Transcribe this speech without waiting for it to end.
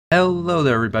Hello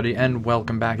there everybody, and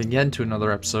welcome back again to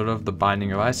another episode of The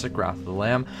Binding of Isaac, Wrath of the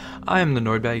Lamb. I am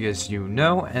TheNoidBag, as you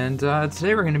know, and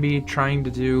today we're going to be trying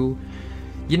to do,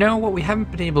 what we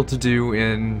haven't been able to do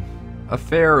in a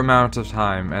fair amount of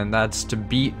time, and that's to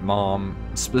beat Mom,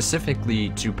 specifically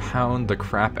to pound the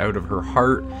crap out of her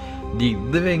heart, the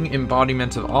living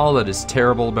embodiment of all that is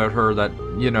terrible about her that,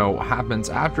 happens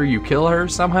after you kill her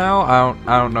somehow.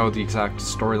 I don't know the exact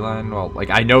storyline. Well,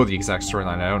 I know the exact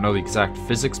storyline. I don't know the exact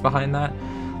physics behind that.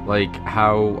 Like,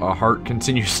 how a heart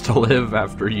continues to live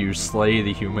after you slay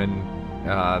the human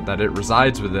that it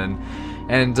resides within.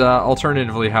 And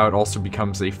alternatively, how it also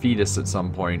becomes a fetus at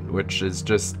some point, which is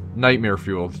just nightmare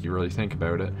fuel if you really think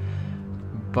about it.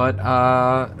 But,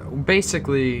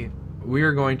 basically,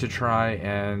 we're going to try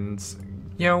and,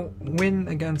 win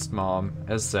against Mom,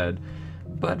 as said.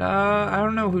 But, I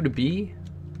don't know who to be.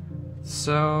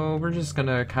 So, we're just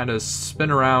gonna kind of spin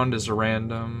around as a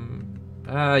random...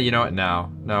 you know what,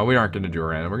 no, we aren't gonna do a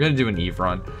random. We're gonna do an Eve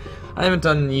run. I haven't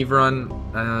done an Eve run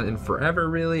in forever,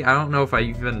 really. I don't know if I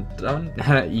even done...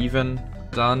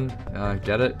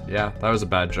 get it? Yeah, that was a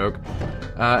bad joke.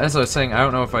 As I was saying, I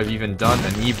don't know if I've even done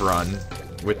an Eve run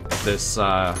with this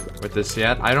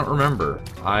yet. I don't remember.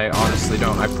 I honestly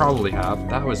don't. I probably have.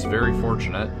 That was very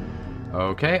fortunate.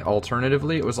 Okay,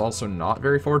 alternatively, it was also not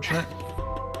very fortunate.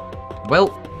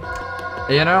 Well,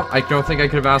 I don't think I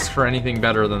could have asked for anything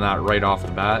better than that right off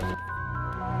the bat.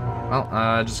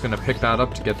 Well, just gonna pick that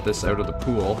up to get this out of the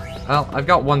pool. Well, I've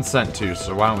got 1 cent too,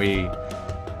 so why don't we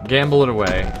gamble it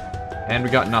away. And we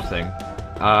got nothing.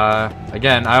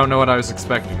 Again, I don't know what I was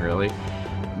expecting, really.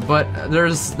 But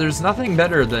there's nothing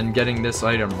better than getting this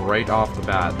item right off the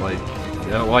bat.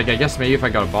 I guess maybe if I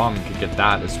got a bomb, I could get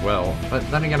that as well. But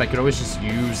then again, I could always just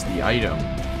use the item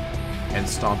and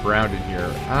stomp around in here.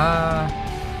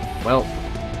 Well,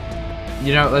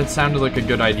 that sounded like a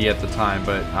good idea at the time,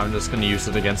 but I'm just gonna use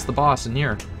it against the boss in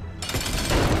here.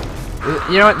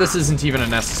 You know what? This isn't even a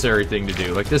necessary thing to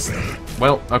do.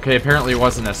 Well, okay, apparently it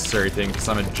was a necessary thing because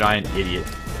I'm a giant idiot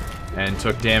and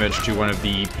took damage to one of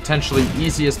the potentially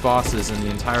easiest bosses in the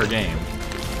entire game.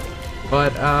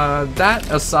 But,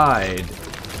 that aside,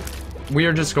 we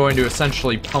are just going to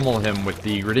essentially pummel him with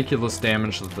the ridiculous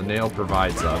damage that the nail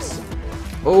provides us.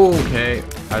 Okay,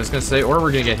 I was gonna say, or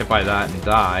we're gonna get hit by that and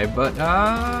die, but,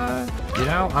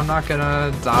 I'm not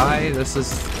gonna die. This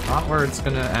is not where it's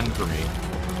gonna end for me.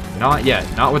 Not yet.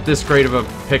 Not with this great of a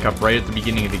pickup right at the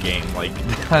beginning of the game.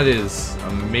 That is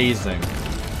amazing.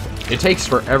 It takes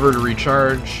forever to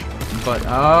recharge, but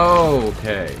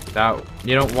okay.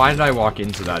 Why did I walk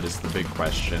into that is the big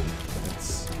question.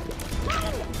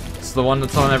 It's the one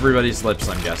that's on everybody's lips,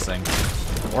 I'm guessing.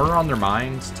 Or on their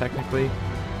minds, technically.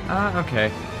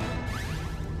 Okay.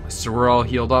 So we're all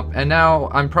healed up, and now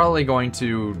I'm probably going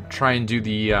to try and do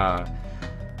the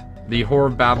Whore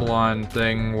of Babylon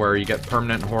thing, where you get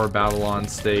permanent Whore of Babylon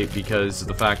state, because of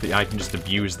the fact that I can just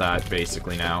abuse that,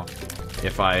 basically, now.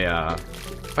 If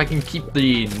I can keep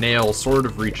the nail sort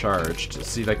of recharged.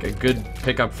 See, a good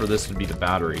pickup for this would be the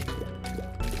battery.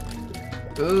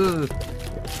 Ugh.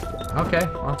 Okay,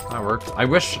 well, that worked. I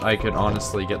wish I could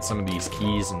honestly get some of these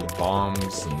keys and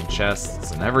bombs and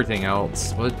chests and everything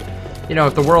else, but,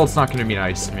 if the world's not gonna be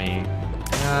nice to me,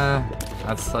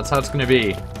 that's how it's gonna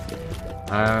be.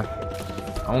 I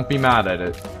won't be mad at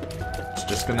it. It's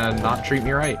just gonna not treat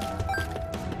me right.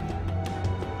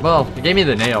 Well, it gave me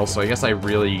the nail, so I guess I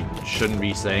really shouldn't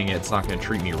be saying it's not going to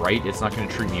treat me right. It's not going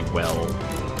to treat me well.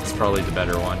 It's probably the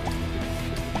better one.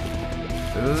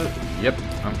 Yep,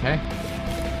 okay.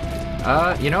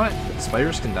 You know what?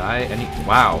 Spiders can die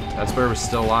wow, that spider was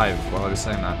still alive while I was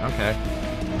saying that. Okay.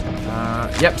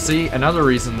 Yep, see, another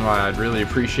reason why I'd really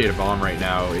appreciate a bomb right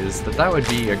now is that would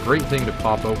be a great thing to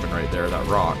pop open right there, that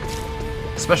rock.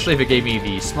 Especially if it gave me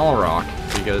the small rock,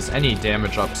 because any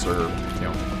damage ups are,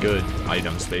 good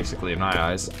items, basically, in my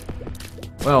eyes.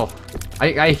 Well,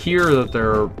 I hear that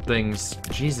there are things...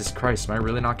 Jesus Christ, am I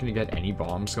really not going to get any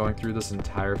bombs going through this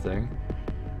entire thing?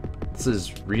 This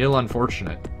is real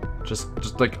unfortunate.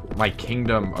 Just like my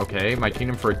kingdom, okay, my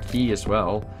kingdom for a key as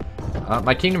well.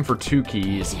 My kingdom for 2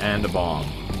 keys and a bomb.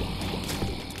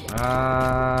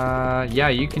 Yeah,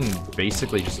 you can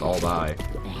basically just all die.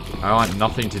 I want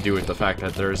nothing to do with the fact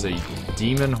that there's a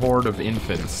demon horde of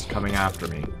infants coming after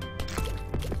me.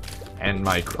 And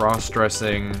my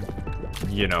cross-dressing,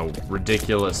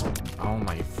 ridiculous... Oh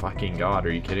my fucking god,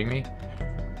 are you kidding me?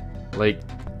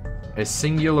 A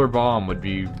singular bomb would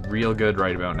be real good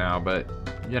right about now, but,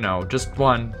 just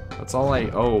one. That's all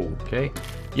okay.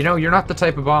 You're not the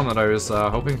type of bomb that I was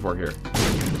hoping for here.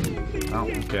 Oh,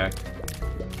 okay.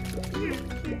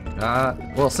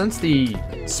 Well, since the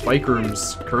spike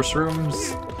rooms, curse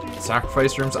rooms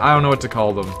sacrifice rooms? I don't know what to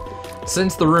call them.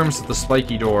 Since the rooms with the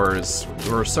spiky doors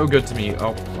were so good to me.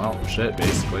 Oh, well, shit,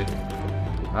 basically.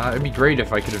 It'd be great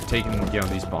if I could have taken, you know,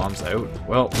 these bombs out.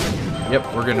 Well, yep,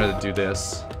 we're gonna do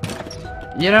this.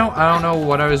 You know, I don't know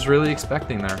what I was really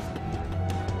expecting there.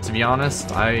 To be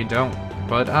honest, I don't.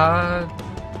 But,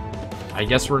 I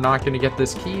guess we're not gonna get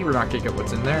this key. We're not gonna get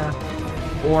what's in there.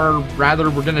 Or, rather,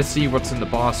 we're gonna see what's in the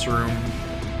boss room.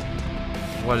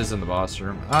 What is in the boss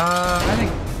room? I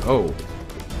think... Oh.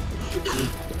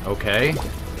 Okay.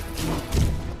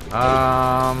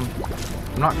 I'm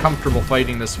not comfortable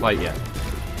fighting this fight yet.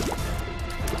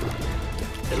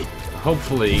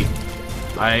 Hopefully,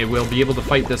 I will be able to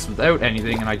fight this without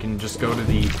anything, and I can just go to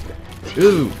the...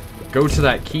 Ooh! Go to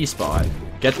that key spot.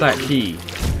 Get that key.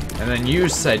 And then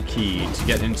use said key to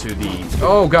get into the...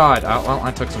 Oh god! Well,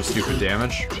 I took some stupid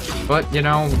damage. But, you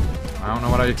know, I don't know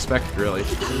what I expected, really.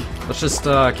 Let's just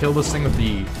kill this thing with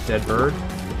the dead bird.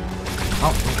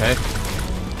 Oh, okay.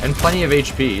 And plenty of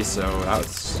HP, so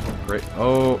that's great.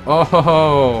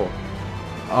 Oh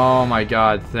my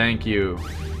god, thank you.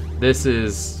 This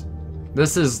is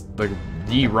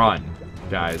the run,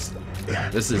 guys.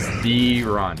 This is the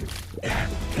run.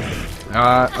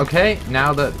 Okay,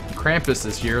 now that Krampus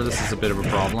is here, this is a bit of a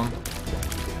problem.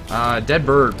 Dead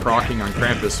bird proccing on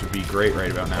Krampus would be great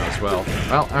right about now as well.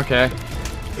 Well, okay.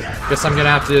 Guess I'm gonna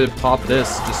have to pop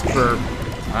this just for...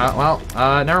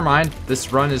 never mind.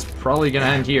 This run is probably gonna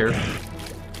end here.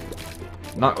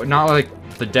 Not like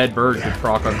the dead bird could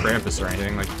proc on Krampus or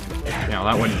anything. Like, you know,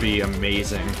 that wouldn't be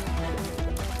amazing.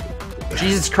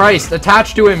 Jesus Christ!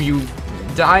 Attach to him, you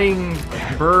dying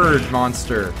bird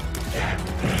monster.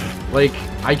 Like,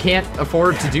 I can't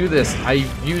afford to do this. I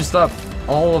used up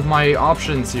all of my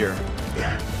options here.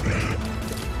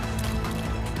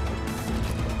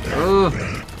 Ugh.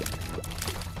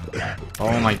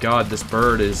 Oh my god, this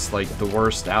bird is like the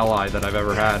worst ally that I've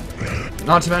ever had.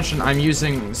 Not to mention, I'm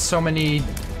using so many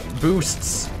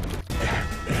boosts.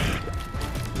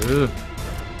 Ugh.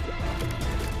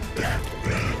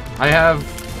 I have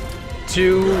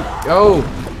two... Oh!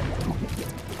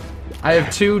 I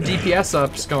have 2 DPS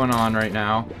ups going on right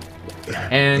now.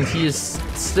 And he is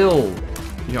still,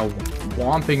 you know,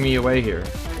 whomping me away here.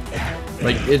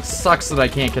 Like, it sucks that I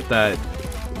can't get that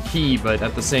key, but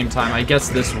at the same time, I guess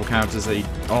this will count as a...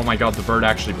 Oh my god, the bird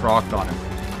actually procced on him.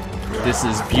 This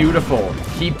is beautiful.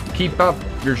 Keep up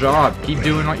your job. Keep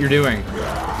doing what you're doing.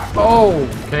 Oh!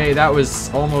 Okay, that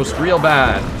was almost real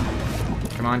bad.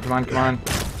 Come on, come on, come on.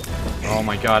 Oh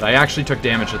my god, I actually took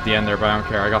damage at the end there, but I don't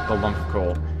care. I got the lump of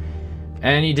coal.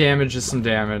 Any damage is some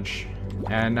damage.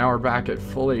 And now we're back at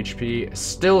full HP.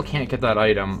 Still can't get that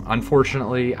item.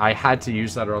 Unfortunately, I had to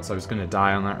use that or else I was going to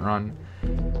die on that run.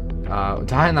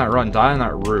 Die on that run, die on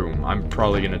that room. I'm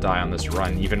probably going to die on this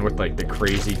run, even with like the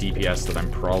crazy DPS that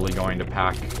I'm probably going to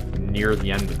pack near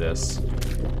the end of this.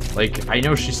 Like, I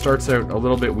know she starts out a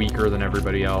little bit weaker than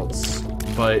everybody else,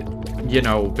 but, you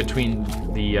know, between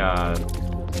the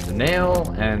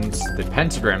nail and the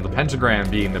pentagram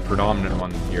being the predominant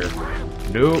one here.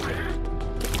 Nope.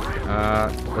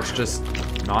 Let's just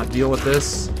not deal with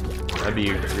this. That'd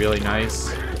be really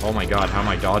nice. Oh my god, how am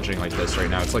I dodging like this right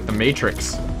now? It's like the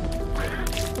Matrix.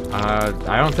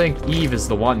 I don't think Eve is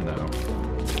the one, though.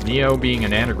 Neo being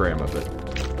an anagram of it.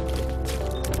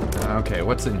 Okay,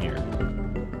 what's in here?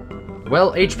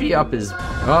 Well, HP up is...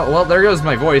 well, there goes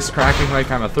my voice, cracking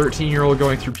like I'm a 13-year-old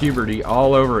going through puberty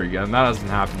all over again. That hasn't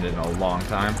happened in a long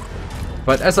time.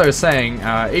 But as I was saying,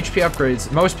 HP upgrades,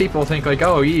 most people think like,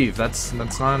 oh, Eve, that's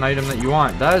not an item that you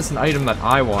want. That is an item that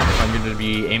I want if I'm going to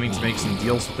be aiming to make some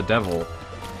deals with the devil.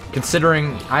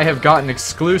 Considering I have gotten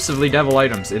exclusively devil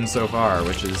items in so far,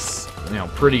 which is, you know,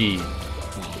 pretty...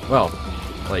 Well,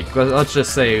 like, let's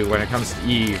just say when it comes to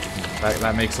Eve,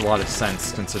 that makes a lot of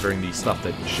sense considering the stuff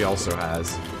that she also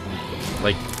has.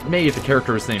 Like, maybe if the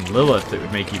character was named Lilith, it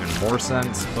would make even more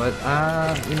sense, but,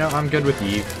 you know, I'm good with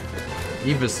Eve.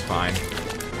 Eve is fine.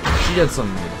 She did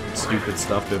some stupid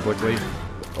stuff biblically.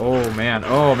 Oh man,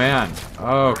 oh man.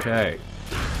 Okay.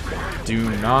 Do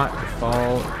not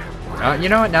fall... you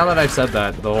know what, now that I've said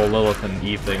that, the whole Lilith and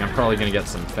Eve thing, I'm probably gonna get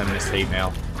some feminist hate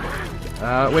mail.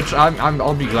 Which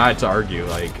I'll be glad to argue,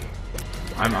 like...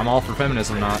 I'm all for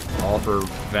feminism, not all for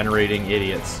venerating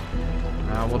idiots.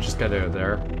 We'll just get out of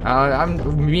there.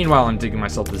 Meanwhile, I'm digging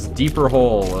myself this deeper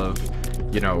hole of,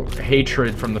 you know,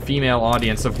 hatred from the female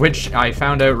audience, of which I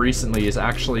found out recently is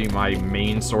actually my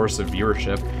main source of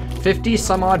viewership. 50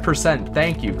 some odd %,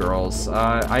 thank you, girls.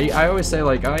 I always say,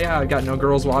 like, oh yeah, I got no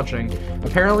girls watching.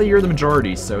 Apparently you're the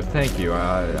majority, so thank you.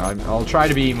 I'll try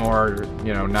to be more,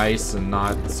 you know, nice and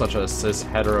not such a cis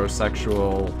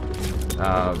heterosexual,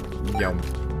 you know,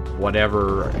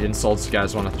 whatever insults you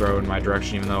guys want to throw in my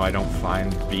direction, even though I don't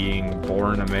find being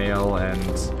born a male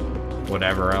and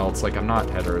whatever else. Like, I'm not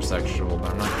heterosexual,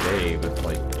 but I'm not gay, but,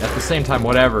 like, at the same time,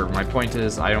 whatever. My point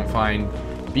is, I don't find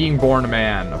being born a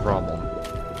man a problem.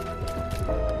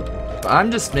 But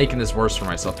I'm just making this worse for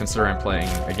myself, considering I'm playing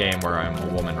a game where I'm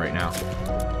a woman right now.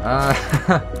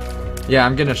 Yeah,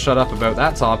 I'm gonna shut up about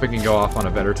that topic and go off on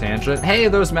a better tangent. Hey,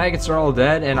 those maggots are all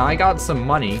dead, and I got some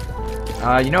money.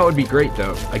 You know what would be great,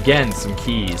 though? Again, some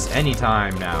keys.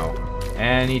 Anytime now.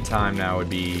 Anytime now would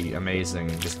be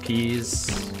amazing. Just keys.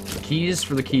 Keys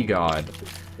for the key god.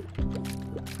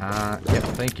 Yeah,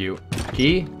 thank you.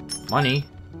 Key? Money.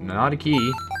 Not a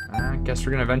key. I guess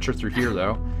we're gonna venture through here,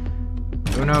 though.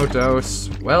 Uno, dos.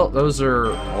 Well, those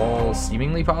are all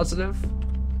seemingly positive.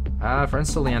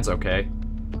 Friends to Leanne's okay.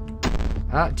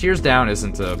 Tears down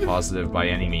isn't a positive by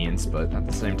any means, but at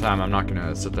the same time, I'm not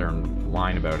gonna sit there and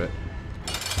whine about it.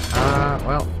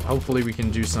 Well, hopefully we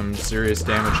can do some serious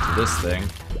damage to this thing.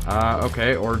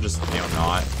 Okay, or just, you know,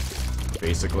 not.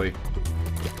 Basically.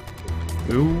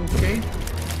 Okay.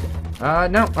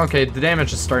 No, okay, the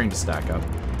damage is starting to stack up.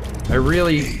 I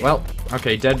really, well,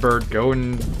 okay, dead bird, go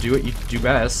and do what you do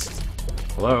best.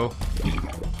 Hello?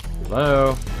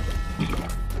 Hello?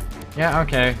 Yeah,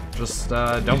 okay, just,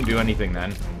 don't do anything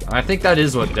then. I think that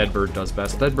is what dead bird does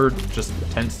best. Dead bird just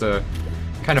tends to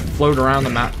kind of float around the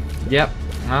map. Yep,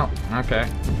 well, okay.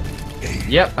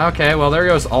 Yep, okay, well there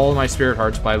goes all of my spirit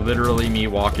hearts by literally me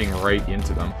walking right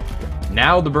into them.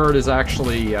 Now the bird is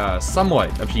actually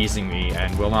somewhat appeasing me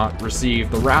and will not receive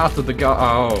the wrath of the god.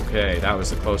 Oh, okay, that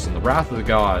was a close one. The wrath of the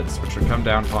gods, which would come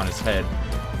down upon his head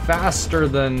faster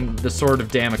than the sword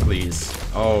of Damocles.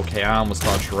 Oh, okay, I almost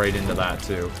dodged right into that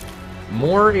too.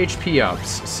 More HP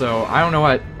ups, so I don't know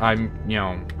what I'm, you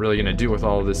know, really gonna do with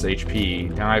all of this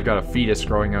HP. Now I've got a fetus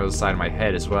growing out of the side of my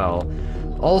head as well.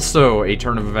 Also a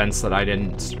turn of events that I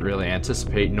didn't really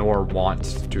anticipate nor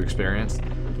want to experience.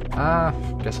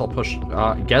 Guess I'll push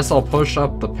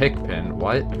up the pick pin.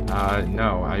 What?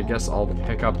 No, I guess I'll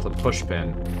pick up the push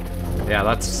pin. Yeah,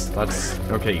 that's,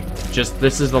 okay, just,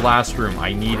 this is the last room.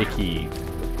 I need a key.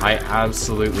 I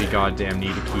absolutely goddamn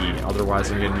need a key.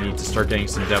 Otherwise, I'm gonna need to start getting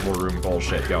some devil room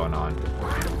bullshit going on.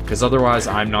 Because otherwise,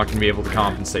 I'm not gonna be able to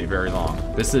compensate very long.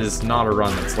 This is not a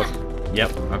run that's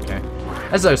yep, okay.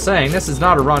 As I was saying, this is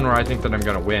not a run where I think that I'm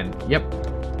gonna win.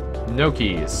 Yep. No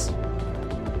keys.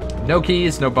 No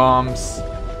keys, no bombs,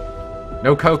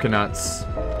 no coconuts.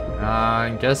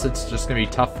 I guess it's just gonna be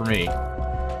tough for me.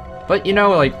 But, you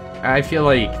know, like, I feel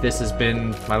like this has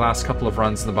been my last couple of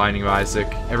runs in the Binding of Isaac.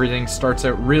 Everything starts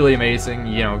out really amazing,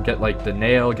 you know, get like the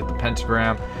nail, get the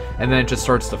pentagram, and then it just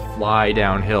starts to fly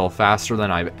downhill faster than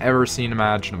I've ever seen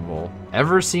imaginable.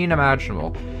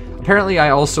 Apparently, I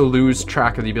also lose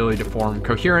track of the ability to form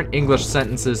coherent English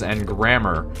sentences and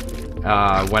grammar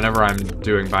whenever I'm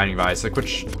doing Binding of Isaac,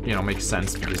 which, you know, makes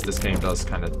sense because this game does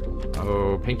kind of...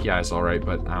 Oh, Pinky Eye's alright,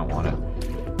 but I don't want it.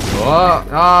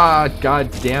 Oh,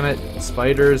 god damn it.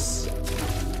 Spiders.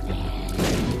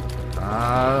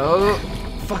 Oh,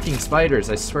 fucking spiders,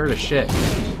 I swear to shit.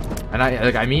 And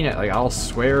I mean it, like, I'll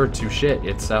swear to shit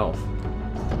itself.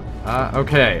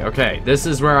 Okay, this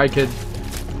is where I could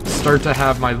start to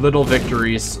have my little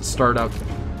victories start up.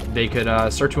 They could,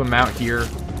 start to amount here.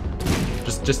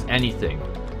 Just anything.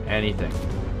 Anything.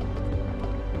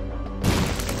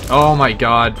 Oh my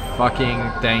god,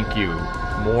 fucking thank you.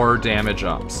 More damage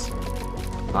ups.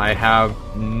 I have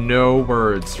no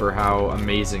words for how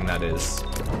amazing that is.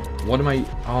 What am I...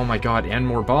 Oh my god, and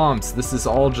more bombs. This is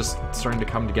all just starting to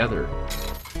come together.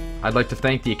 I'd like to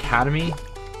thank the Academy.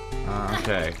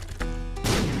 Okay.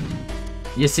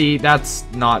 You see, that's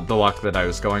not the luck that I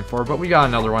was going for, but we got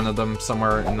another one of them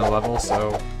somewhere in the level,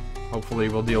 so hopefully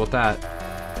we'll deal with that.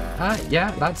 Yeah,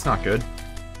 that's not good.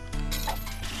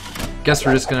 Guess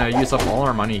we're just gonna use up all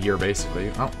our money here,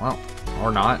 basically. Oh, well,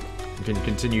 or not. We can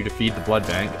continue to feed the blood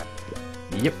bank.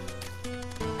 Yep.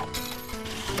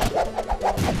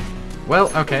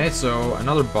 Well, okay, so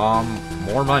another bomb,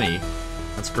 more money.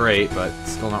 That's great, but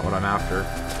still not what I'm after.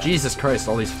 Jesus Christ,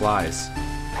 all these flies.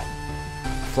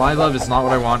 Fly love is not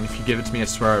what I want. If you give it to me, I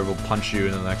swear I will punch you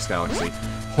in the next galaxy.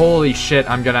 Holy shit,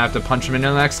 I'm gonna have to punch him into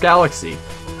the next galaxy.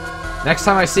 Next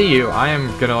time I see you, I am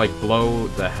gonna, like, blow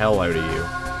the hell out of you.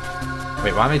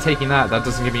 Wait, why am I taking that? That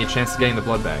doesn't give me a chance to get in the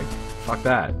blood bag. Fuck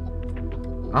that.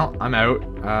 Well, I'm out.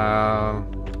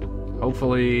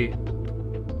 Hopefully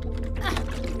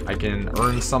I can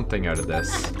earn something out of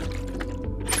this.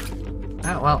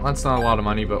 Well, that's not a lot of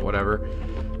money, but whatever.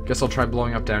 Guess I'll try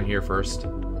blowing up down here first.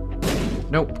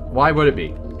 Nope. Why would it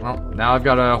be? Well, now I've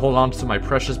got to hold on to my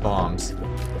precious bombs.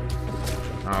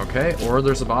 Okay, or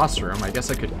there's a boss room. I guess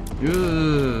I could...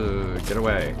 Ooh, get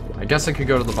away. I guess I could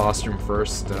go to the boss room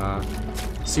first.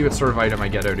 See what sort of item I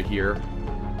get out of here.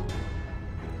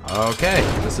 Okay,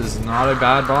 this is not a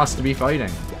bad boss to be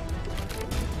fighting.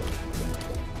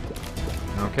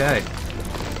 Okay.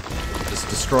 Just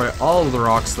destroy all of the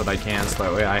rocks that I can, so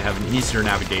that way I have an easier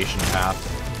navigation path.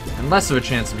 And less of a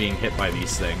chance of being hit by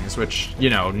these things, which, you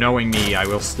know, knowing me, I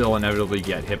will still inevitably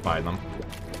get hit by them.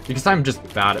 Because I'm just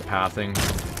bad at pathing.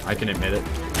 I can admit it.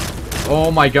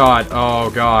 Oh my god. Oh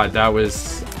god, that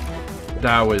was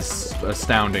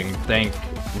astounding. Thank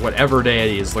whatever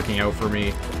deity is looking out for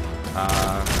me.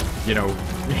 You know,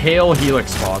 hail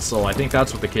Helix Fossil. I think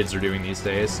that's what the kids are doing these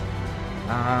days.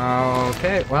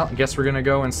 Okay, well, I guess we're gonna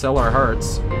go and sell our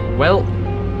hearts. Well,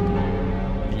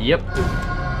 yep.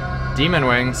 Demon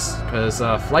Wings, because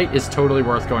flight is totally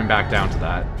worth going back down to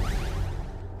that.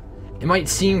 It might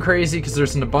seem crazy because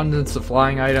there's an abundance of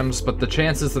flying items, but the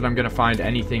chances that I'm going to find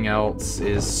anything else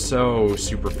is so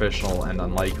superficial and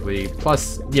unlikely.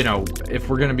 Plus, you know, if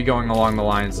we're going to be going along the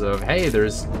lines of, hey,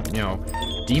 there's, you know,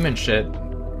 demon shit,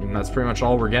 and that's pretty much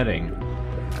all we're getting.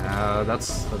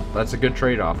 That's a good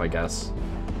trade-off, I guess.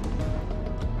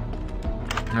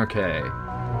 Okay.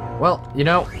 Well, you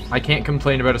know, I can't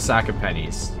complain about a sack of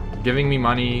pennies. Giving me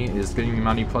money is giving me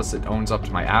money, plus it owns up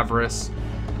to my avarice.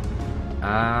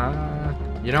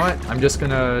 You know what? I'm just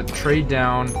gonna trade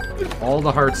down all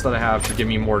the hearts that I have to give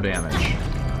me more damage.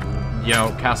 You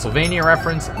know, Castlevania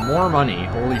reference, more money,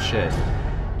 holy shit.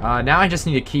 Now I just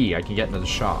need a key I can get into the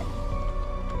shop.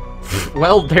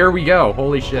 Well, there we go,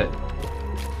 holy shit.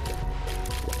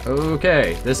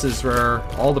 Okay, this is where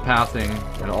all the pathing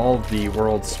and all of the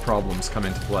world's problems come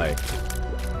into play.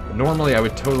 Normally I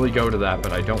would totally go to that,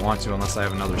 but I don't want to unless I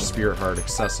have another spirit heart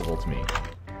accessible to me.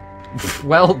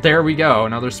 Well, there we go.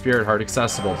 Another spirit heart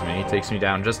accessible to me. Takes me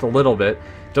down just a little bit.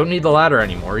 Don't need the ladder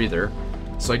anymore either.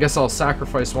 So I guess I'll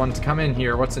sacrifice one to come in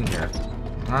here. What's in here?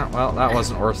 Well, that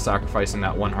wasn't worth sacrificing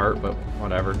that one heart, but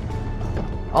whatever.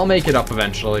 I'll make it up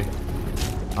eventually.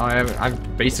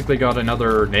 I've basically got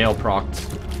another nail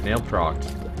proct. Nail proct.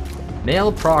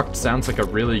 Nail proct sounds like a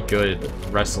really good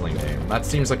wrestling name. That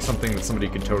seems like something that somebody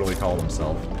could totally call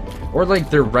themselves. Or like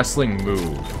their wrestling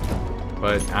move.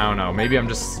 But I don't know, maybe I'm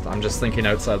just thinking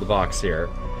outside the box here.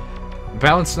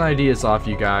 Bouncing ideas off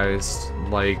you guys,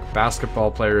 like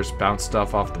basketball players bounce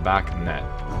stuff off the back of the net.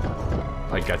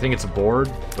 Like, I think it's a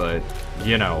board, but,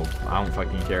 you know, I don't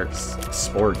fucking care, 'cause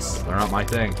sports, they're not my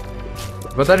thing.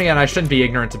 But then again, I shouldn't be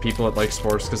ignorant to people that like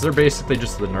sports, because they're basically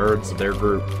just the nerds of their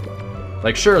group.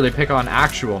 Like, sure, they pick on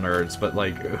actual nerds, but,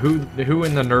 like, who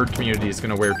in the nerd community is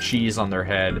gonna wear cheese on their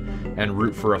head and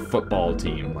root for a football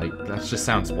team? Like, that just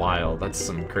sounds wild. That's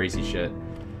some crazy shit.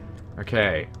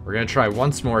 Okay, we're gonna try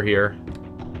once more here.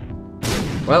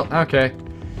 Well, okay.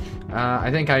 I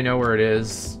think I know where it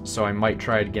is, so I might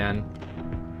try it again.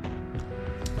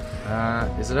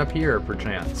 Is it up here,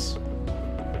 perchance?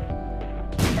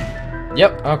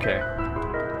 Yep, okay.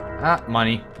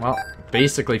 Money. Well,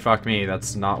 basically, fuck me.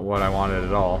 That's not what I wanted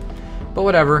at all. But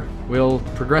whatever. We'll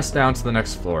progress down to the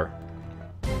next floor.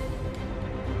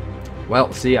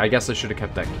 Well, see, I guess I should have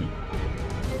kept that key.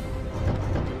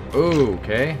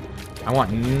 Okay. I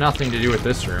want nothing to do with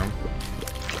this room.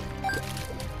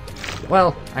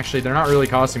 Well, actually, they're not really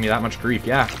causing me that much grief.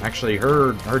 Yeah, actually,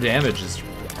 her damage is...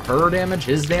 Her damage?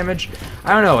 His damage?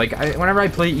 I don't know, like, whenever I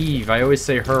play Eve, I always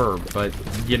say her, but,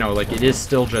 you know, like, it is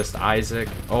still just Isaac.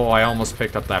 Oh, I almost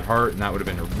picked up that heart, and that would have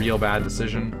been a real bad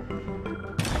decision.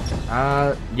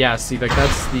 Yeah, see, like,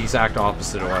 that's the exact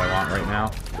opposite of what I want right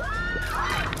now.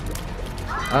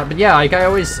 But yeah, like, I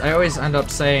always end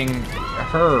up saying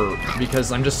her,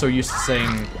 because I'm just so used to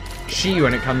saying she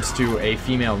when it comes to a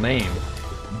female name.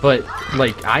 But,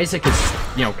 like, Isaac is,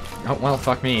 you know, oh, well,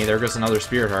 fuck me, there goes another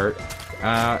spirit heart.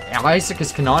 Isaac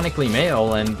is canonically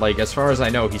male, and, like, as far as I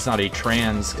know, he's not a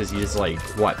trans, because he's, like,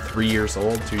 what, 3 years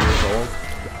old, 2 years old?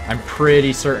 I'm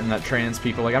pretty certain that trans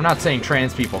people, like, I'm not saying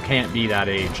trans people can't be that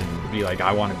age and be like,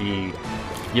 I want to be,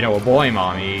 you know, a boy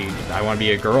mommy, I want to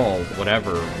be a girl,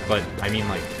 whatever, but, I mean,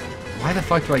 like, why the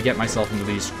fuck do I get myself into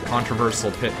these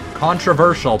controversial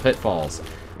pitfalls?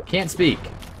 Can't speak.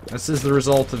 This is the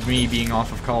result of me being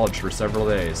off of college for several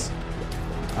days.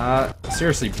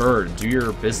 Seriously, bird, do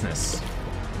your business.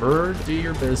 Bird, do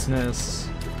your business.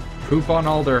 Poop on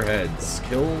all their heads.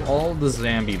 Kill all the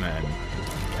zombie men.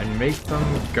 And make them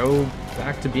go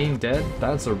back to being dead?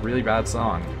 That's a really bad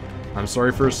song. I'm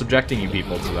sorry for subjecting you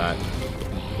people to that.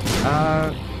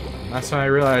 That's when I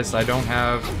realized I don't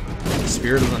have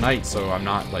Spirit of the Night, so I'm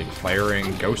not, like,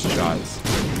 firing ghost shots.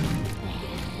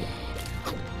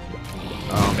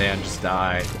 Oh man, just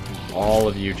die. All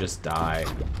of you just die.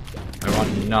 I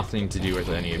want nothing to do with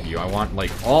any of you. I want,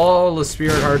 like, all the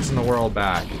spirit hearts in the world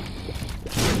back.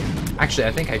 Actually,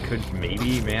 I think I could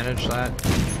maybe manage that.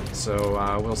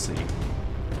 So, we'll see.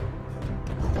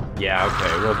 Yeah,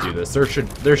 okay, we'll do this. There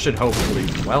should hopefully...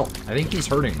 Well, I think he's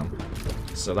hurting them.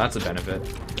 So that's a benefit.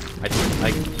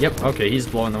 Yep, okay, he's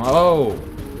blowing them up. Oh!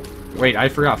 Wait, I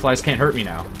forgot. Flies can't hurt me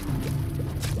now.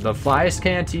 The flies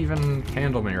can't even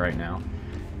handle me right now.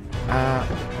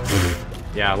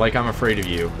 Yeah, like I'm afraid of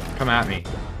you. Come at me.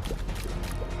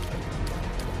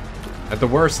 At the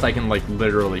worst, I can, like,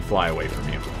 literally fly away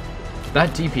from you. That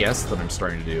DPS that I'm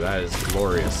starting to do, that is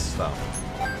glorious stuff.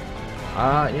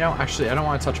 You know, actually, I don't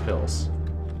want to touch pills.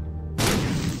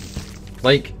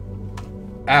 Like,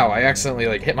 ow, I accidentally,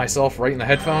 like, hit myself right in the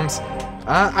headphones.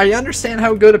 I understand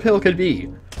how good a pill could be.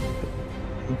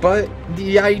 But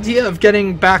the idea of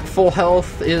getting back full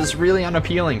health is really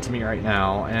unappealing to me right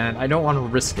now, and I don't want to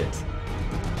risk it.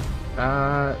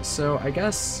 So I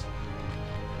guess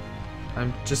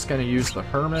I'm just gonna use the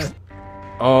Hermit.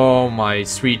 Oh my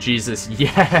sweet Jesus,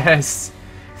 yes!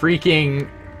 Freaking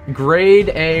grade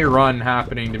A run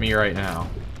happening to me right now.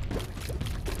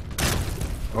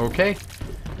 Okay.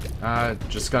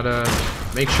 Just gotta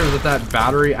make sure that that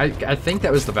battery... I think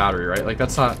that was the battery, right? Like,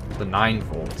 that's not the 9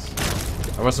 volts.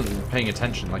 I wasn't paying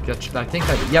attention. Like, I think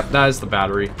that... Yep, that is the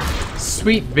battery.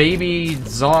 Sweet baby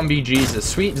zombie Jesus.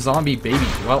 Sweet zombie baby.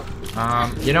 Well,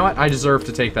 you know what? I deserve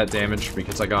to take that damage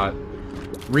because I got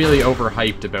really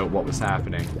overhyped about what was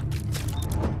happening.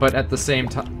 But at the same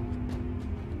time...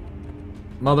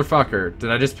 Motherfucker,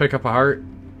 did I just pick up a heart?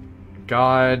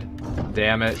 God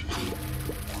damn it.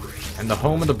 And the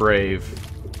home of the brave.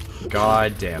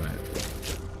 God damn it.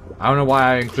 I don't know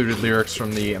why I included lyrics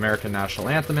from the American National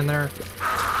Anthem in there,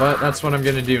 but that's what I'm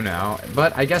gonna do now.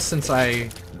 But I guess since I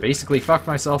basically fucked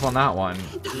myself on that one,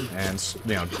 and,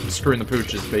 you know, screwing the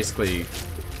pooch is basically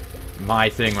my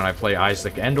thing when I play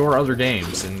Isaac and or other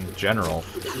games in general,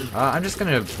 I'm just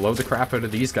gonna blow the crap out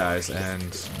of these guys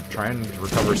and try and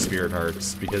recover spirit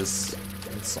hearts, because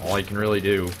it's all I can really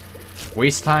do.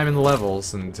 Waste time in the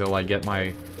levels until I get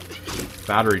my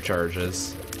battery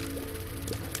charges.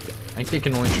 I think they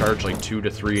can only charge like 2 to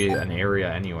 3 an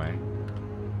area anyway.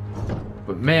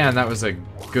 But man, that was a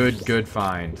good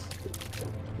find.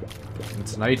 And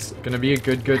tonight's gonna be a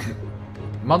good...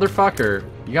 Motherfucker,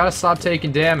 you gotta stop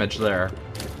taking damage there.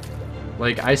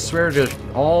 Like, I swear to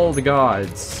all the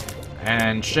gods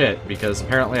and shit, because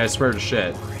apparently I swear to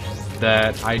shit,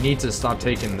 that I need to stop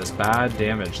taking this bad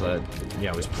damage that, you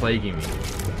know, is plaguing me.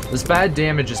 This bad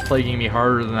damage is plaguing me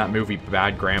harder than that movie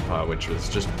Bad Grandpa, which was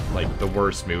just, like, the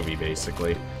worst movie,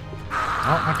 basically.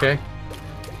 Oh, okay.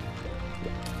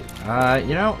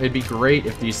 You know, it'd be great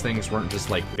if these things weren't just,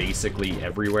 like, basically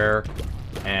everywhere,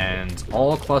 and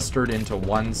all clustered into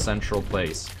one central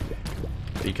place.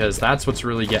 Because that's what's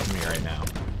really getting me right now.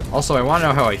 Also, I want to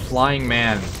know how a flying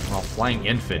man, well, flying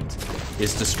infant,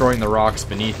 is destroying the rocks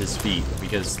beneath his feet.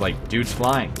 Because, like, dude's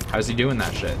flying. How's he doing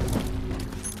that shit?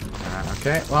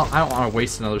 Okay, well, I don't want to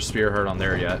waste another spear heart on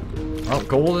there yet. Well,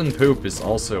 golden poop is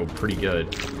also pretty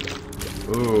good.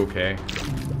 Ooh, okay.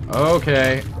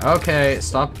 Okay,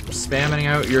 stop spamming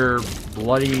out your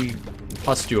bloody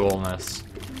pustuleness.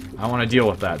 I want to deal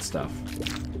with that stuff.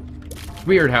 It's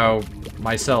weird how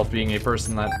myself, being a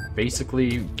person that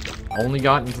basically only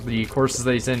got into the courses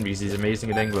that he's in because he's amazing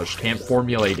at English, can't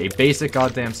formulate a basic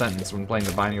goddamn sentence when playing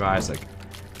The Binding of Isaac.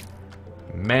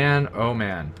 Man, oh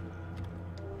man.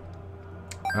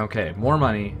 Okay, more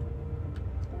money.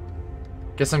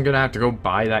 Guess I'm gonna have to go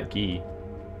buy that key.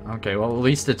 Okay, well, at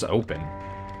least it's open.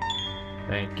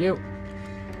 Thank you.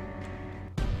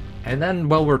 And then,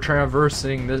 while we're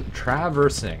traversing the...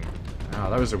 Oh,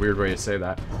 that was a weird way to say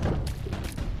that.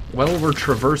 While we're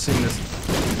traversing this...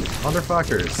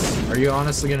 Motherfuckers, are you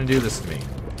honestly gonna do this to me?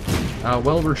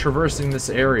 While we're traversing this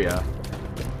area,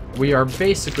 we are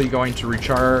basically going to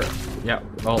recharge... Yeah,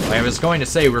 well, I was going to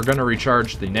say we're going to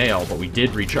recharge the nail, but we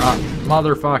did recharge...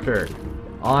 Motherfucker!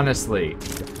 Honestly.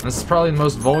 This is probably the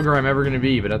most vulgar I'm ever going to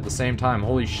be, but at the same time,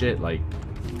 holy shit, like...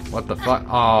 What the fuck?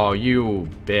 Oh, you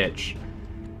bitch.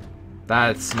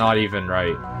 That's not even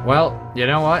right. Well, you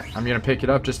know what? I'm going to pick it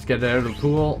up just to get it out of the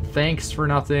pool. Thanks for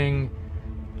nothing,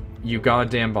 you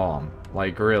goddamn bomb.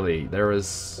 Like, really, there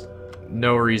was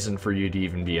no reason for you to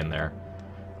even be in there.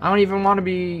 I don't even want to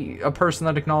be a person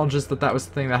that acknowledges that that was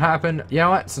the thing that happened. You know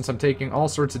what? Since I'm taking all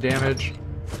sorts of damage...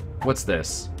 What's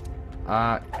this?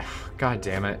 God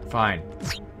damn it. Fine.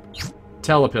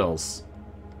 Telepills.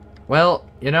 Well,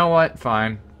 you know what?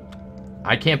 Fine.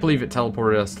 I can't believe it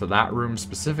teleported us to that room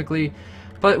specifically,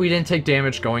 but we didn't take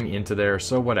damage going into there,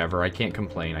 so whatever. I can't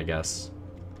complain, I guess.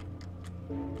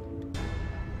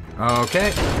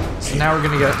 Okay, so now we're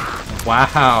gonna get...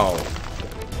 Wow.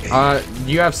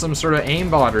 You have some sort of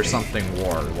aimbot or something,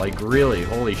 War. Like, really,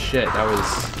 holy shit, that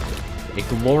was a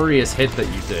glorious hit that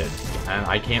you did. And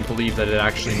I can't believe that it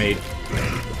actually made...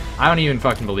 I don't even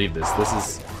fucking believe this.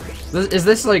 Is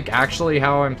this, like, actually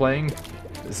how I'm playing?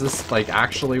 Is this, like,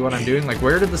 actually what I'm doing? Like,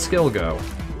 where did the skill go?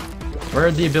 Where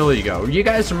did the ability go? You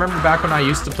guys remember back when I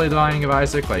used to play The Binding of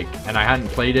Isaac, like, and I hadn't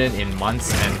played it in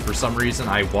months, and for some reason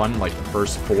I won, like, the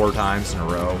first 4 times in a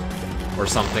row, or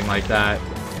something like that?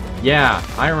 Yeah,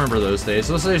 I remember those days.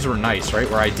 Those days were nice, right?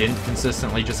 Where I didn't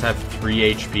consistently just have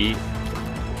 3 HP.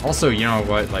 Also, you know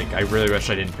what? Like, I really wish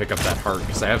I didn't pick up that heart,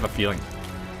 because I have a feeling...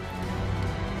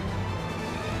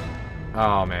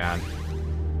 Oh, man.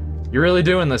 You're really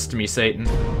doing this to me, Satan.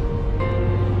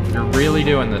 You're really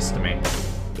doing this to me.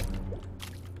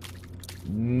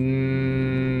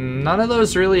 None of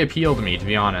those really appeal to me, to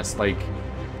be honest. Like,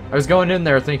 I was going in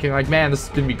there thinking, like, man, this is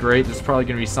gonna be great. This is probably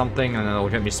gonna be something, and then it'll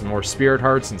get me some more spirit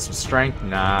hearts and some strength.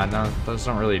 Nah, no, those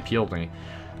don't really appeal to me.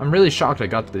 I'm really shocked I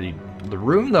got the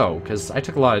room, though, because I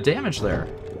took a lot of damage there.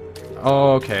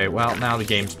 Okay, well, now the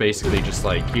game's basically just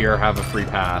like, here, have a free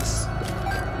pass.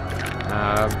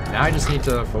 Now I just need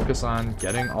to focus on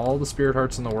getting all the spirit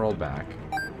hearts in the world back.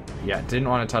 Yeah, didn't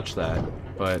want to touch that,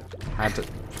 but had to...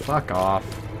 Fuck off.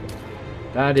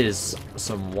 That is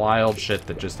some wild shit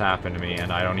that just happened to me,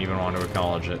 and I don't even want to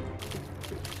acknowledge it.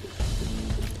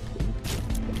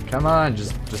 Come on,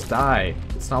 just die.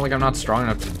 It's not like I'm not strong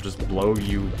enough to just blow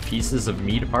you pieces of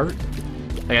meat apart.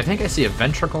 Like, I think I see a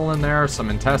ventricle in there, some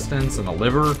intestines, and a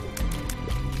liver.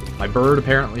 My bird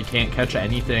apparently can't catch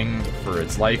anything for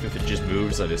its life if it just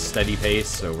moves at a steady pace,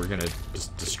 so we're gonna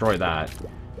just destroy that.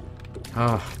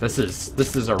 Oh, this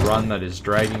is a run that is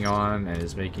dragging on and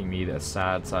is making me a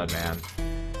sad, sad man.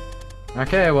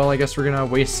 Okay, well, I guess we're gonna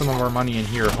waste some of our money in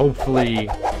here, hopefully,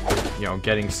 you know,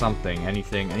 getting something,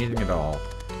 anything at all.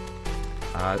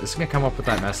 Is it gonna come up with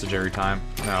that message every time?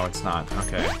 No, it's not.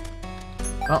 Okay.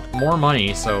 Well, more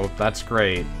money, so that's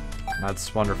great.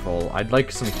 That's wonderful. I'd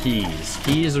like some keys.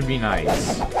 Keys would be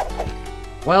nice.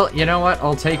 Well, you know what?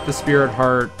 I'll take the spirit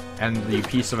heart and the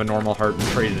piece of a normal heart and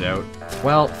trade it out.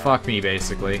 Well, fuck me,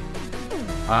 basically.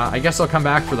 I guess I'll come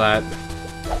back for that,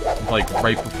 like,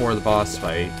 right before the boss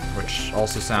fight, which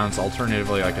also sounds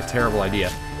alternatively like a terrible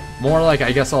idea. More like,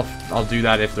 I guess I'll do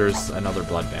that if there's another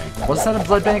blood bank. Was that a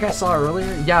blood bank I saw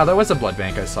earlier? Yeah, that was a blood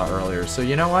bank I saw earlier, so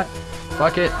you know what?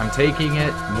 Fuck it, I'm taking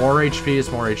it. More HP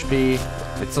is more HP.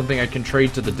 It's something I can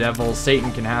trade to the devil.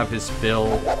 Satan can have his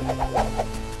fill.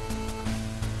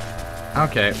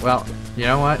 Okay, well, you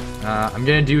know what? I'm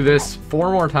gonna do this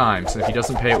 4 more times, and if he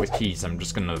doesn't pay it with keys, I'm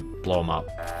just gonna blow him up.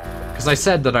 Because I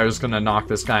said that I was gonna knock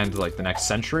this guy into, like, the next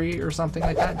century or something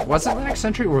like that. Was it the next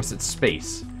century, or was it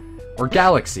space? Or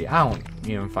galaxy? I don't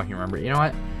even fucking remember. You know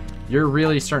what? You're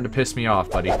really starting to piss me off,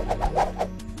 buddy.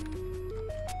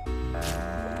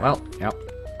 Well, yep.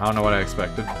 I don't know what I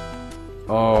expected.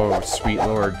 Oh, sweet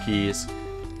lord, keys.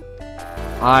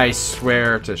 I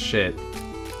swear to shit.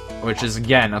 Which is,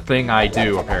 again, a thing I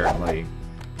do, apparently.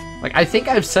 Like, I think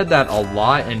I've said that a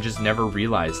lot and just never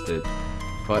realized it.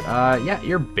 But, yeah,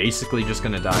 you're basically just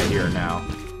gonna die here now.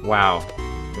 Wow.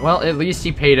 Well, at least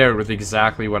he paid out with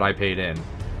exactly what I paid in.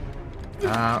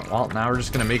 Well, now we're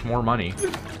just gonna make more money.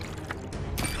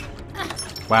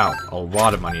 Wow, a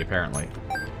lot of money, apparently.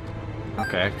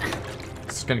 Okay.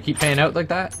 It's gonna keep paying out like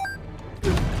that?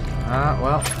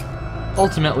 Well,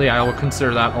 ultimately, I will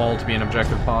consider that all to be an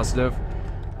objective positive.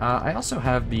 I also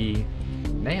have the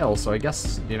nail, so I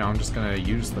guess, you know, I'm just gonna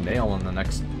use the nail in the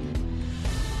next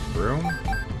room,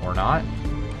 or not.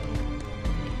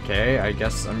 Okay, I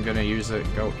guess I'm gonna use it,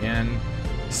 go in.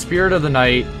 Spirit of the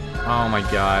Night, oh my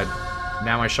god.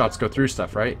 Now my shots go through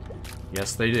stuff, right?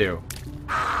 Yes, they do.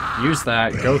 Use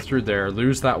that, go through there,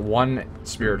 lose that 1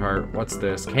 spirit heart. What's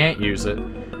this? Can't use it.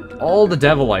 All the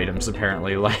devil items,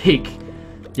 apparently, like...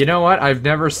 You know what? I've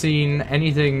never seen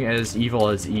anything as evil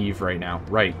as Eve right now.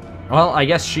 Right. Well, I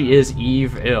guess she is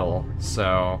Eve-ill,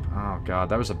 so... Oh god,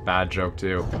 that was a bad joke,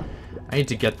 too. I need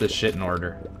to get this shit in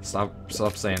order. Stop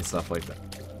saying stuff like that.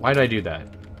 Why did I do that?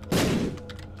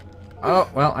 Oh,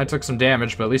 well, I took some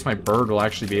damage, but at least my bird will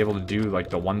actually be able to do, like,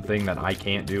 the one thing that I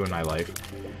can't do in my life.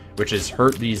 Which is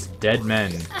hurt these dead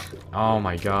men. Oh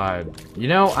my god. You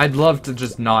know, I'd love to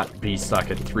just not be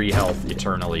stuck at 3 health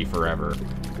eternally forever.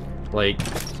 Like,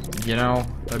 you know,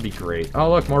 that'd be great.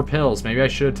 Oh, look, more pills. Maybe I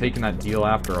should have taken that deal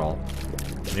after all.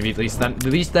 Maybe at least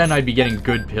then I'd be getting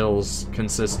good pills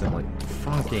consistently.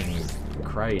 Fucking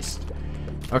Christ.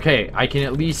 Okay, I can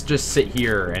at least just sit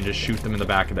here and just shoot them in the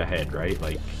back of the head, right?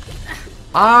 Like,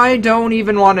 I don't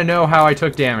even want to know how I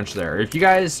took damage there. If you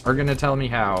guys are gonna tell me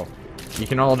how, You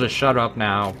can all just shut up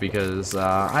now, because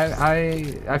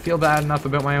I feel bad enough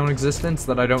about my own existence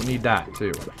that I don't need that,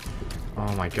 too.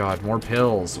 Oh my god, more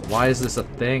pills. Why is this a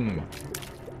thing?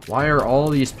 Why are all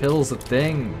these pills a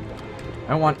thing?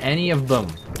 I don't want any of them.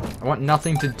 I want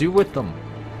nothing to do with them.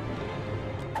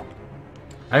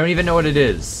 I don't even know what it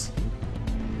is.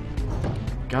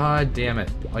 God damn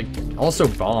it. Like, also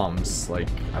bombs. Like,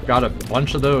 I've got a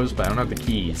bunch of those, but I don't have the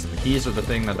keys. The keys are the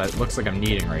thing that looks like I'm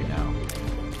needing right now.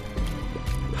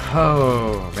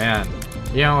 Oh, man.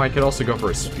 You know, I could also go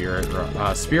for a spirit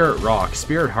rock,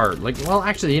 spirit heart. Like, well,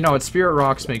 actually, you know what? Spirit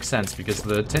rocks make sense because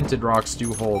the tinted rocks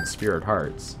do hold spirit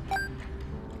hearts.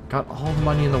 Got all the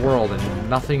money in the world and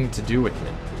nothing to do with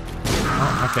it.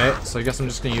 Oh, okay, so I guess I'm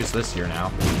just gonna use this here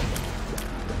now.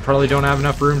 Probably don't have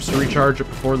enough rooms to recharge it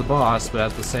before the boss, but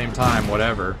at the same time,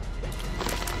 whatever.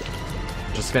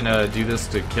 Just gonna do this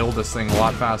to kill this thing a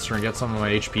lot faster and get some of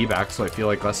my HP back so I feel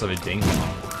like less of a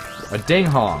ding-hong. A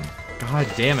ding-hong! God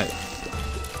damn it.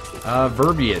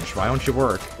 Verbiage, why don't you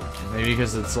work? Maybe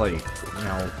because it's like, you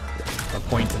know, a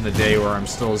point in the day where I'm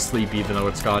still asleep even though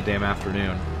it's goddamn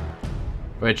afternoon.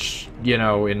 Which, you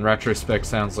know, in retrospect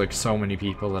sounds like so many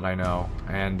people that I know.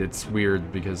 And it's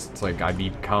weird because it's like I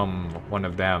become one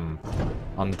of them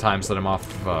on the times that I'm off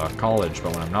college.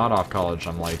 But when I'm not off college,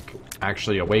 I'm like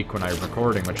actually awake when I'm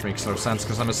recording, which makes no sense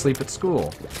because I'm asleep at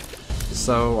school.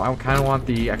 So I kind of want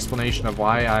the explanation of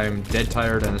why I'm dead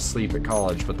tired and asleep at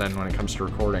college, but then when it comes to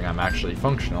recording, I'm actually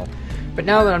functional. But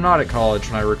now that I'm not at college,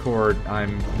 when I record,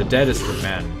 I'm the deadest of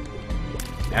men.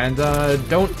 And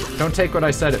don't take what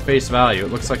I said at face value.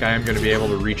 It looks like I am going to be able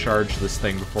to recharge this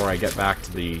thing before I get back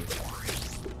to the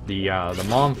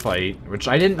mom fight, which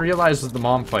I didn't realize was the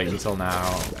mom fight until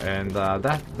now. And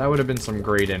that would have been some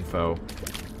great info.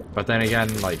 But then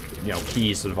again, like, you know,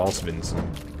 keys would have also been some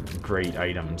great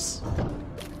items.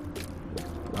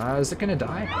 Is it gonna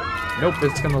die? Nope,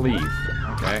 it's gonna leave.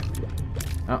 Okay.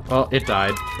 Oh, well, it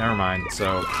died. Never mind.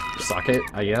 So, suck it,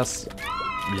 I guess.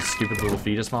 You stupid little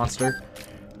fetus monster.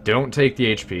 Don't take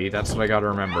the HP. That's what I gotta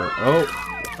remember. Oh,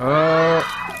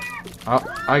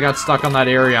 I got stuck on that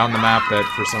area on the map that,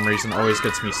 for some reason, always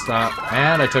gets me stuck.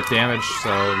 And I took damage, so,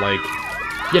 like,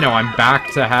 you know, I'm back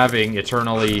to having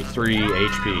eternally 3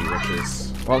 HP, which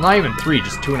is... Well, not even 3,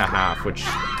 just 2.5, which...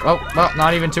 Oh, well,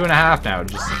 not even 2.5 now,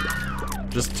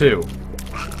 just 2.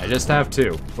 I just have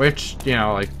 2, which, you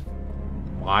know, like,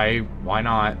 why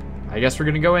not? I guess we're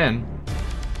gonna go in.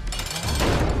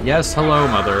 Yes, hello,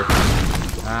 mother.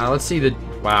 Let's see the...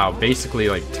 Wow, basically,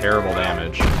 like, terrible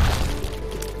damage.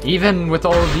 Even with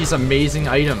all of these amazing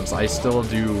items, I still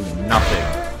do nothing.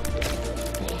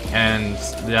 And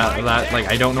that, like,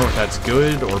 I don't know if that's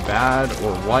good or bad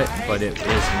or what, but it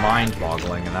is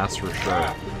mind-boggling, and that's for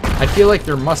sure. I feel like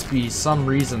there must be some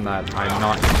reason that I'm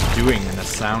not doing an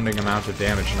astounding amount of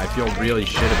damage, and I feel really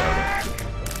shit about it.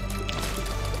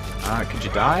 Could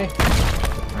you die?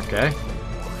 Okay.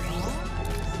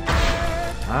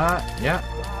 Yeah.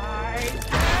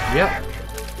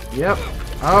 Yep.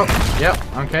 Oh, yep.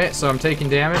 Okay, so I'm taking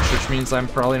damage, which means I'm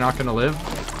probably not gonna live.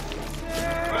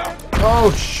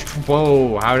 Oh,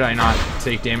 whoa, how did I not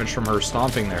take damage from her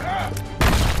stomping there?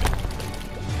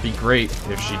 Be great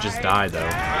if she just died, though.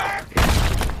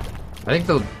 I think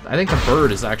the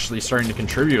bird is actually starting to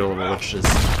contribute a little, which is,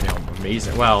 you know,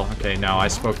 amazing. Well, okay, no, I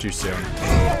spoke too soon.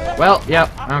 Well,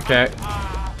 yep, okay.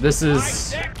 This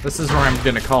is where I'm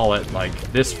gonna call it. Like,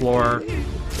 this floor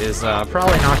is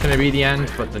probably not gonna be the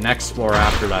end, but the next floor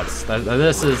after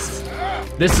this is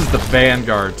the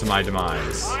vanguard to my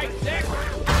demise.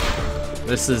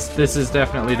 This is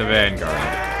definitely the vanguard.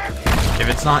 If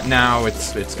it's not now,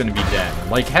 it's gonna be then.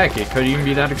 Like, heck, it could even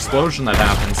be that explosion that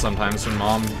happens sometimes when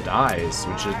Mom dies,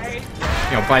 which is,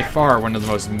 you know, by far one of the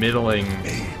most middling...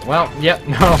 Well, yep,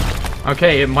 no.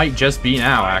 Okay, it might just be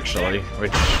now, actually,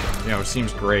 which, you know,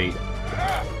 seems great.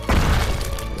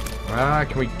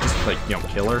 Can we just, like, you know,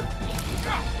 kill her?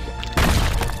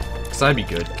 Because that'd be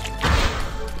good.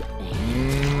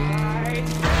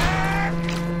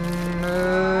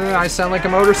 I sound like a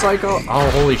motorcycle? Oh,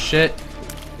 holy shit.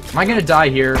 Am I gonna die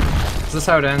here? Is this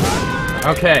how it ends?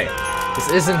 Okay. This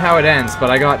isn't how it ends, but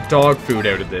I got dog food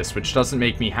out of this, which doesn't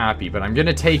make me happy, but I'm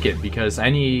gonna take it because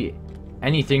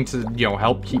anything to, you know,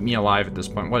 help keep me alive at this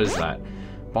point. What is that?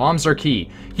 Bombs are key.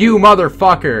 You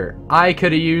motherfucker! I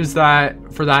could have used that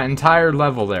for that entire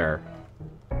level there.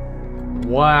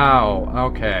 Wow,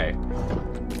 okay.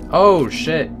 Oh,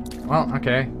 shit. Well,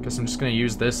 okay. Guess I'm just gonna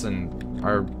use this and...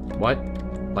 Or, what?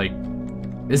 Like,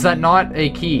 is that not a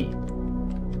key?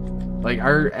 Like,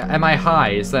 am I high?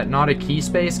 Is that not a key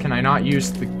space? Can I not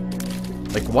use the...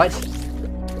 Like, what?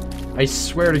 I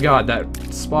swear to God,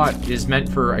 that spot is meant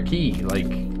for a key.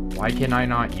 Like, Why can I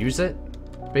not use it?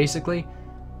 Basically.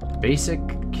 Basic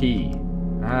key.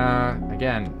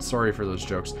 Again, sorry for those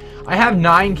jokes. I have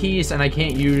 9 keys and I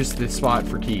can't use the spot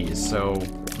for keys, so,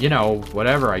 you know,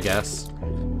 whatever, I guess.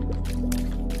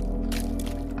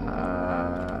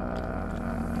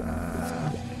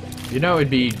 You know, it'd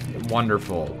be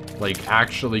wonderful, like,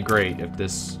 actually great if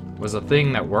this was a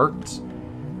thing that worked,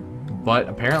 but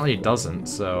apparently it doesn't,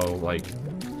 so, like,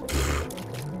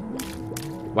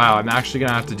 wow, I'm actually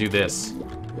gonna have to do this.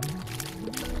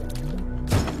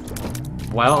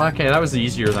 Well, okay, that was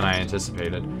easier than I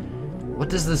anticipated. What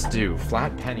does this do?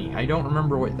 Flat penny. I don't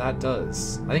remember what that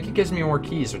does. I think it gives me more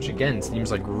keys, which again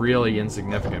seems like really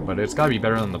insignificant, but it's gotta be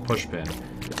better than the push pin.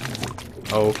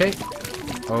 Okay.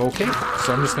 Okay,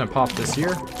 so I'm just gonna pop this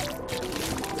here.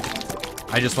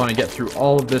 I just want to get through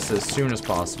all of this as soon as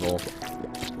possible.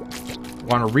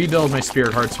 Want to rebuild my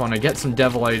spirit hearts, want to get some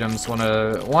devil items, want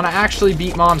to actually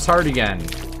beat Mom's heart again.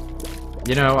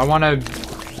 You know, I want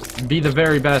to be the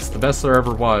very best, the best there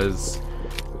ever was.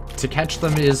 To catch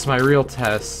them is my real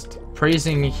test.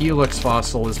 Praising Helix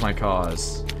Fossil is my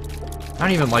cause. I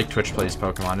don't even like Twitch Plays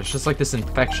Pokemon. It's just like this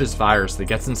infectious virus that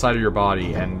gets inside of your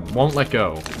body and won't let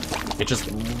go. It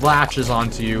just latches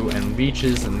onto you and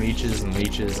leeches and leeches and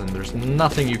leeches, and there's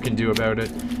nothing you can do about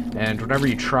it. And whenever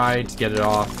you try to get it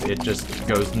off, it just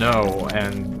goes no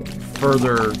and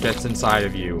further gets inside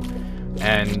of you.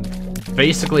 And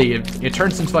basically, it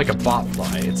turns into like a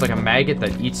botfly. It's like a maggot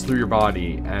that eats through your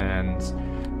body, and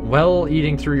while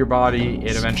eating through your body,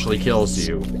 it eventually kills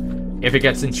you. If it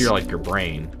gets into your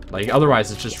brain. Like,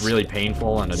 otherwise it's just really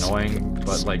painful and annoying,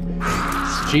 but like,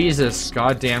 Jesus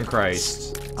goddamn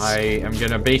Christ. I am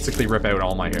gonna basically rip out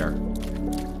all my hair.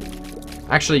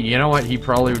 Actually, you know what? He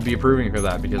probably would be approving for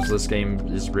that, because this game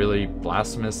is really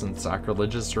blasphemous and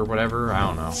sacrilegious or whatever. I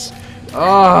don't know.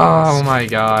 Oh my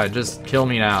god, just kill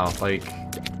me now. Like,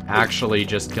 actually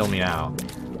just kill me now.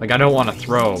 Like, I don't want to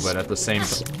throw, but at the same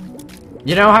time...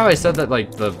 You know how I said that,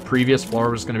 like, the previous floor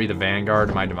was going to be the vanguard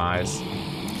of my demise?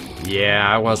 Yeah,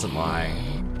 I wasn't lying.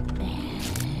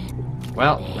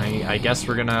 Well, I guess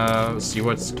we're gonna see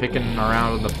what's kicking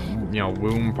around in the, you know,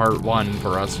 womb part 1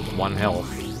 for us with 1 health.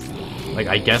 Like,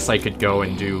 I guess I could go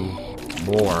and do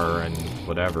more and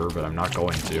whatever, but I'm not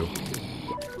going to.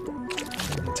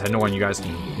 10 to 1, you guys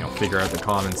can, you know, figure out the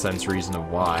common sense reason of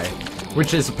why.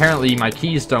 Which is apparently my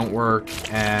keys don't work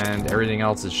and everything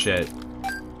else is shit.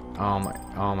 Oh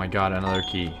my god, another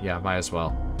key. Yeah, might as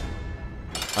well.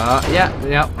 Yeah,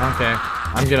 okay.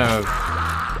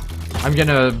 I'm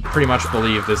gonna pretty much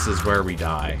believe this is where we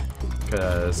die.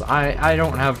 Because I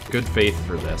don't have good faith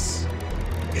for this.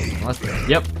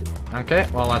 Yep. Okay,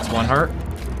 well that's 1 heart.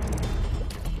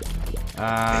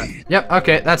 Yep,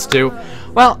 okay, that's 2.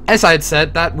 Well, as I had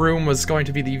said, that room was going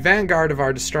to be the vanguard of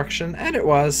our destruction, and it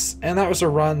was. And that was a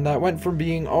run that went from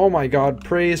being, oh my god,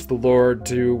 praise the Lord,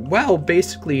 to, well,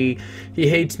 basically, he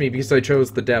hates me because I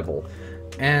chose the devil.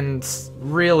 And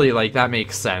really, like, that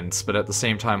makes sense, but at the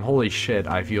same time, holy shit,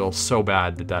 I feel so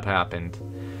bad that that happened.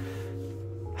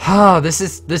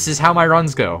 This is how my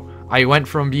runs go. I went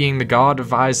from being the god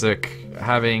of Isaac,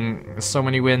 having so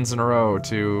many wins in a row,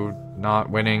 to not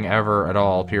winning ever at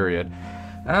all, period.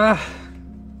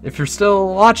 If you're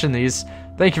still watching these,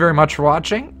 thank you very much for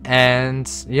watching, and,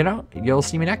 you know, you'll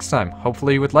see me next time,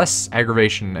 hopefully with less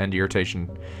aggravation and irritation.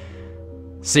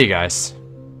 See you guys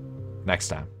next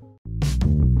time.